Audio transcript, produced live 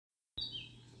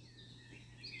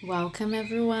Welcome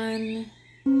everyone.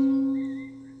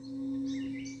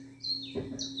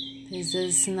 This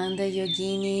is Nanda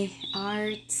Yogini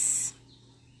Arts,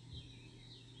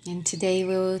 and today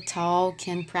we'll talk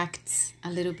and practice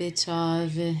a little bit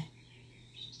of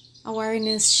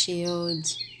awareness shield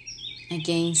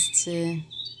against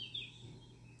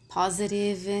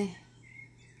positive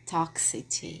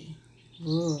toxicity.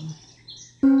 Ooh.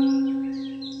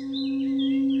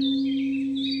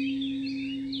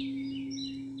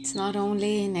 It's not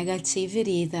only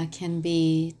negativity that can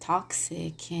be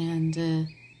toxic and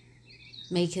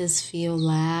make us feel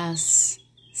less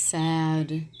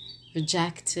sad,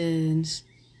 rejected,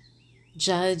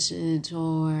 judged,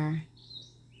 or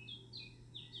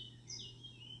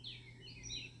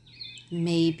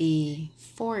maybe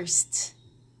forced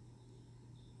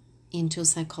into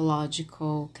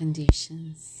psychological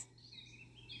conditions.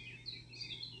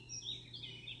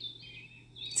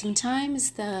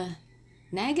 Sometimes the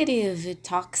negative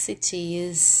toxicity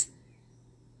is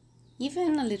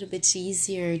even a little bit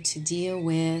easier to deal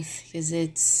with because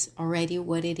it's already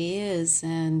what it is,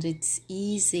 and it's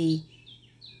easy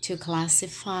to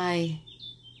classify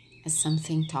as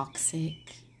something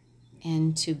toxic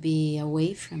and to be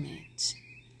away from it.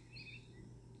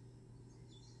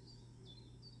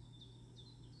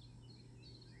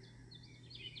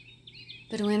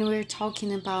 But when we're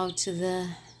talking about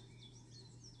the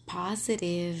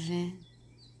positive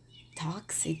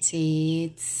toxicity,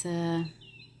 it's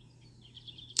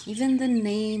even the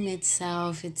name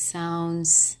itself, it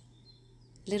sounds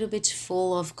a little bit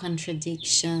full of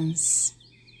contradictions.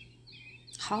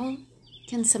 How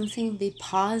can something be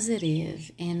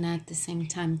positive and at the same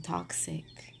time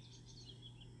toxic?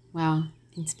 Well,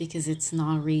 it's because it's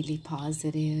not really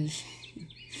positive.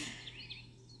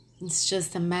 It's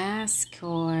just a mask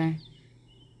or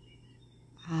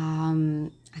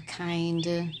a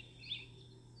kind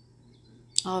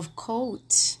of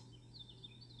coat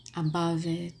above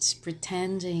it,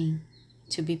 pretending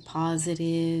to be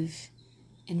positive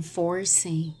and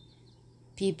forcing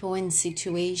people and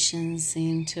situations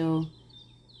into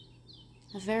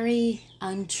a very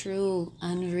untrue,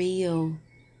 unreal,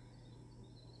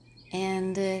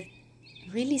 and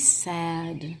really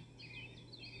sad,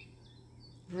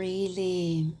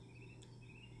 really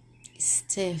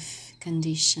stiff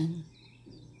condition.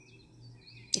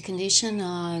 The condition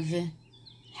of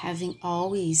having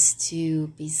always to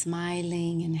be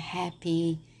smiling and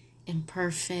happy and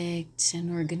perfect and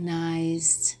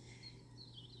organized.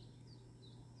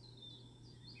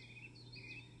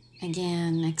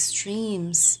 Again,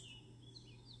 extremes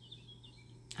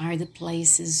are the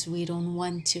places we don't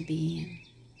want to be in.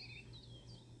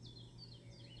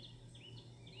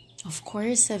 Of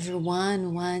course,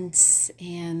 everyone wants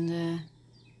and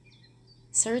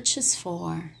searches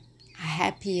for a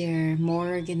happier, more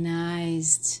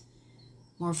organized,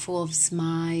 more full of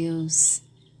smiles,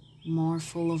 more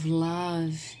full of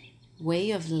love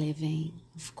way of living,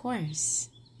 of course.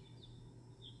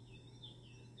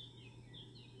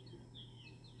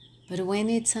 But when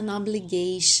it's an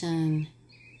obligation,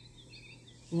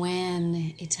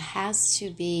 when it has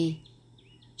to be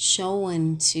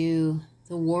shown to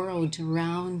the world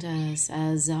around us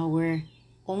as our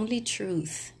only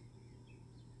truth,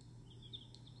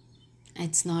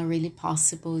 it's not really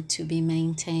possible to be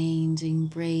maintained,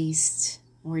 embraced,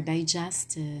 or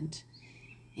digested.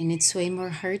 And it's way more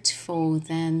hurtful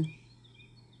than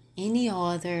any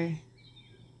other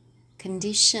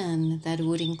condition that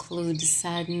would include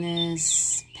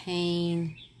sadness,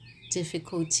 pain,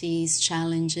 difficulties,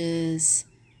 challenges,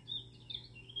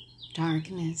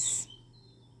 darkness.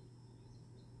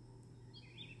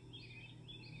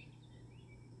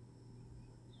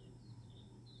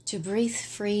 To breathe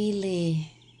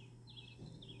freely.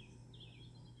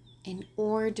 In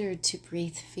order to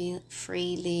breathe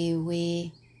freely,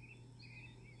 we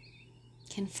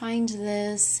can find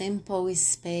this simple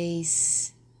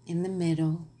space in the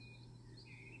middle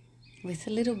with a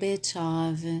little bit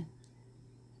of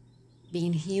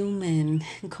being human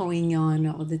going on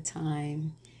all the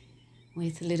time,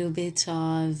 with a little bit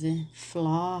of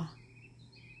flaw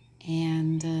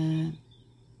and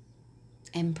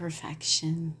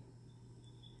imperfection.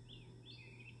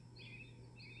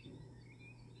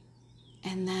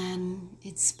 And then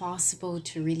it's possible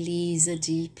to release a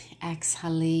deep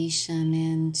exhalation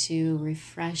and to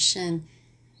refreshen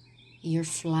your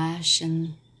flesh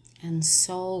and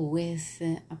soul with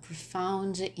a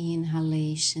profound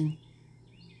inhalation,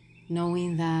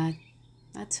 knowing that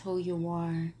that's who you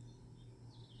are.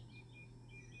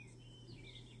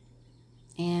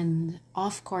 And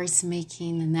of course,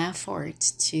 making an effort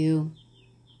to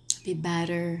be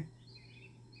better,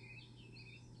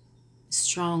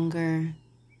 stronger,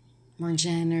 more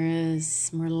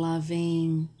generous, more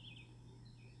loving,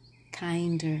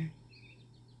 kinder,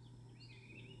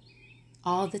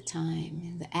 all the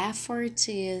time. The effort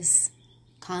is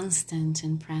constant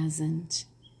and present.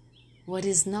 What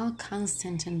is not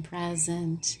constant and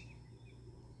present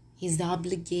is the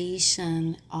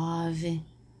obligation of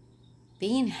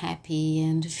being happy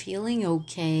and feeling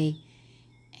okay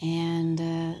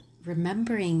and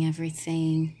remembering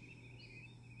everything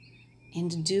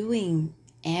and doing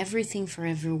everything for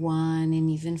everyone and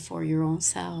even for your own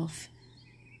self.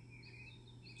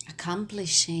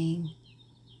 Accomplishing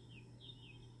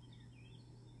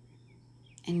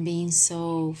and being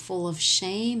so full of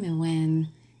shame when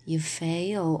you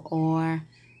fail or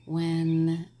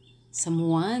when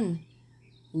someone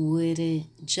would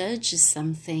judge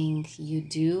something you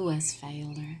do as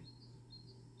failure,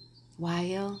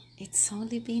 while it's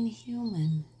only being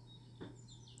human.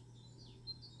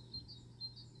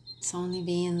 It's only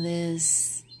being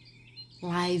this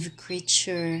live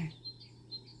creature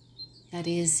that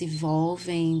is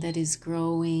evolving, that is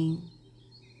growing,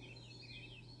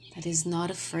 that is not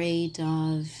afraid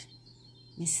of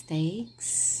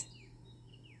mistakes.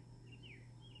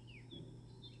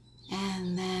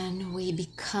 And then we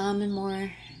become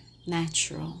more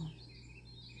natural.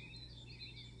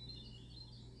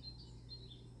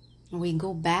 We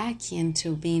go back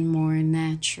into being more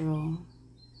natural,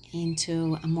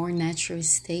 into a more natural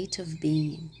state of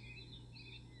being.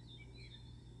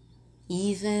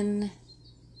 Even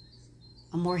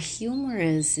a more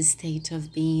humorous state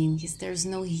of being, because there's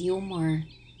no humor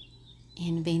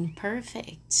in being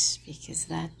perfect, because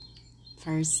that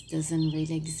first doesn't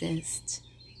really exist.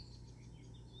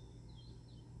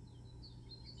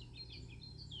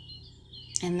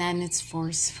 And then it's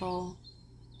forceful.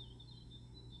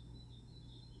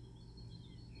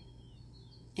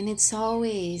 And it's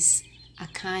always a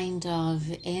kind of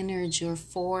energy or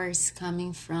force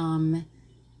coming from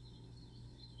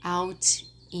out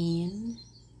in.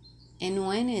 And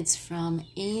when it's from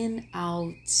in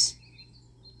out,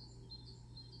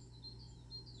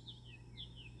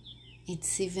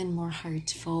 it's even more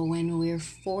hurtful when we're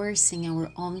forcing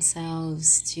our own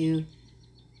selves to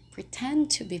pretend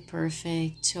to be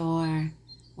perfect or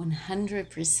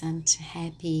 100%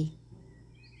 happy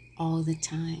all the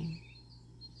time.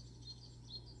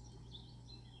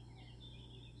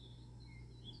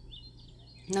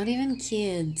 Not even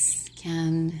kids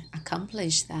can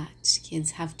accomplish that.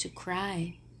 Kids have to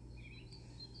cry.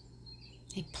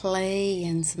 They play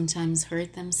and sometimes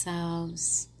hurt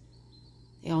themselves.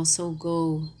 They also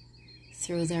go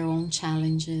through their own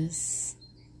challenges.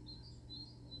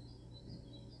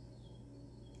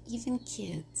 Even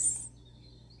kids.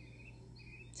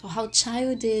 So how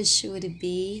childish would it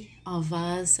be of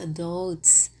us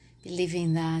adults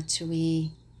believing that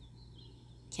we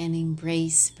can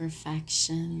embrace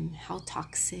perfection? How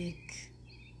toxic.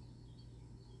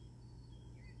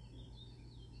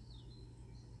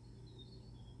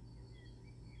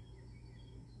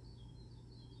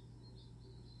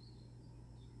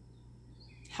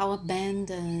 How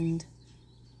abandoned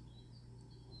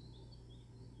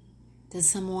does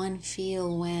someone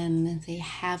feel when they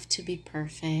have to be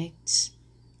perfect?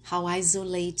 How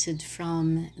isolated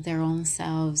from their own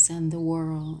selves and the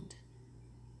world.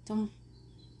 Don't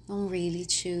really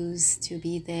choose to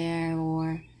be there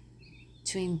or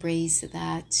to embrace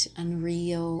that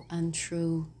unreal,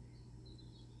 untrue,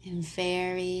 and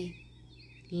very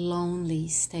lonely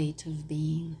state of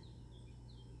being.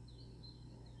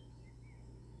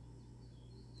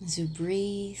 As you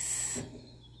breathe,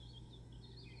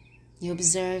 you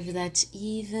observe that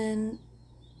even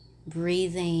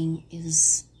breathing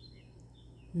is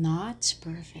not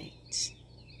perfect.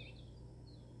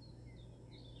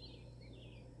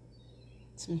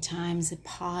 Sometimes it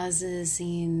pauses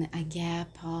in a gap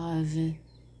of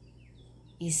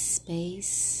a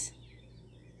space.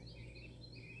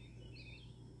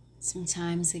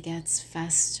 Sometimes it gets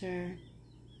faster.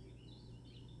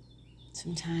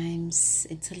 Sometimes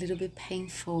it's a little bit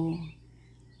painful.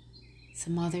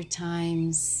 Some other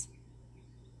times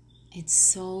it's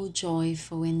so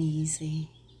joyful and easy.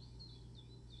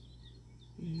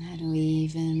 And that we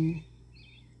even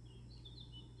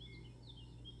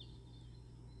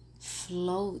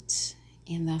float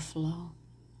in the flow.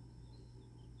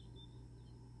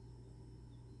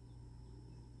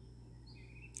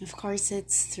 Of course,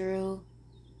 it's through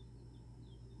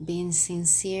being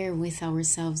sincere with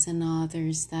ourselves and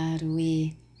others that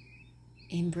we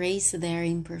embrace their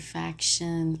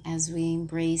imperfection as we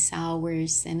embrace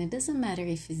ours. And it doesn't matter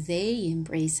if they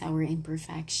embrace our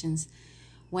imperfections.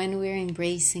 when we're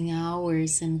embracing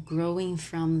ours and growing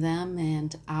from them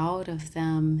and out of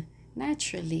them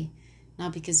naturally,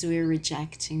 not because we're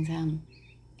rejecting them,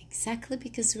 exactly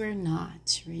because we're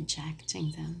not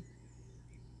rejecting them,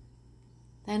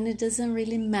 then it doesn't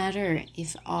really matter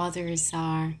if others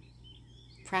are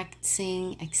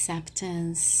practicing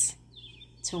acceptance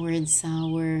towards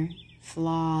our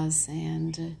flaws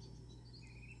and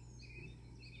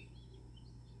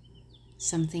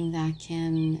something that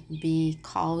can be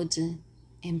called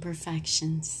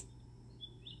imperfections.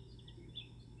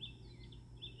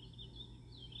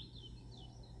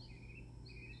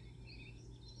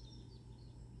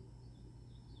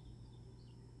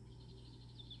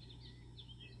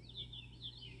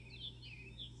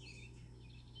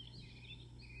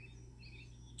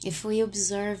 If we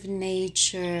observe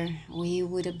nature, we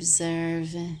would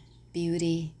observe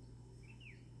beauty,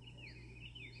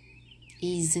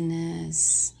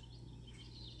 easiness,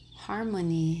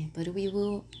 harmony, but we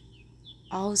will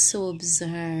also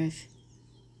observe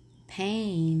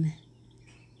pain,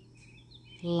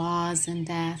 loss and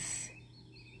death,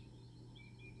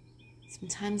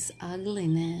 sometimes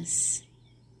ugliness.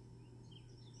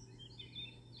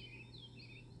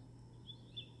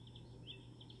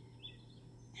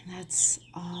 And that's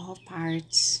all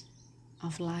part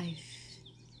of life.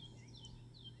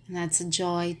 And that's a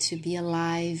joy to be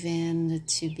alive and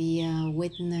to be a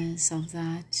witness of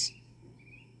that.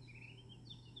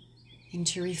 And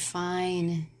to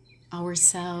refine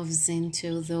ourselves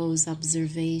into those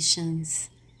observations.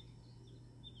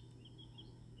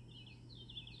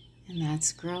 And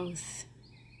that's growth.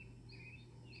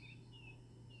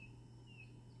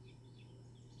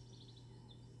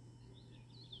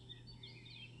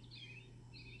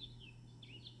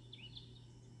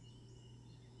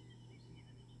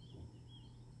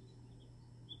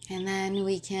 And then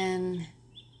we can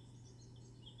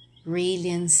really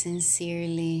and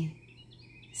sincerely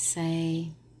say,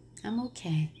 I'm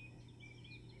okay.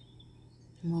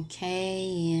 I'm okay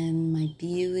in my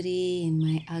beauty, in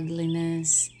my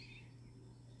ugliness.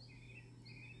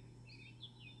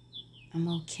 I'm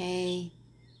okay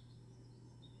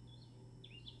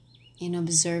in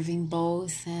observing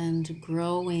both and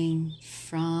growing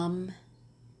from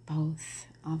both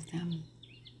of them.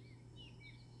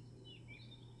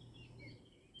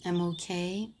 I'm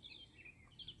okay,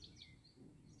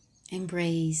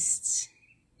 embraced,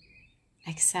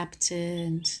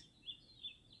 accepted,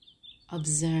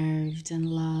 observed and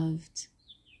loved.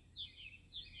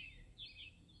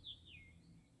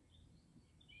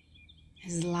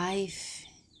 As life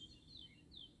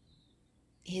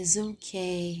is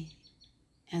okay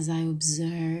as I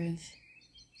observe,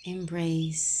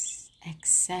 embrace,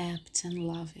 accept and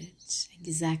love it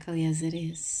exactly as it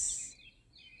is.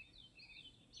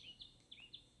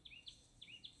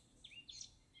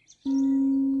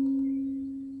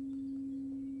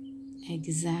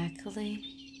 Exactly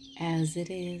as it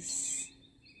is.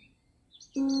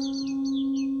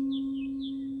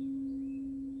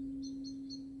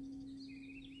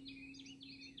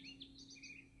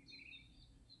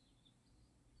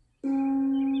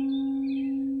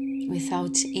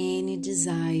 Without any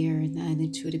desire that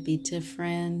it would be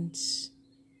different,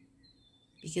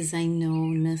 because I know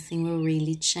nothing will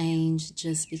really change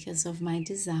just because of my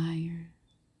desire.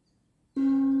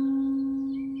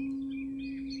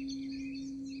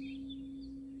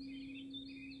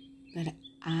 But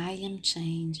I am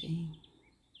changing.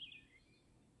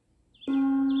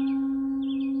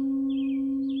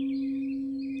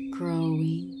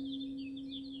 Growing.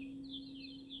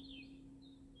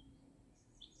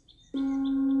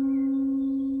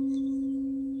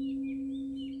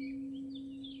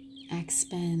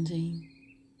 Expanding.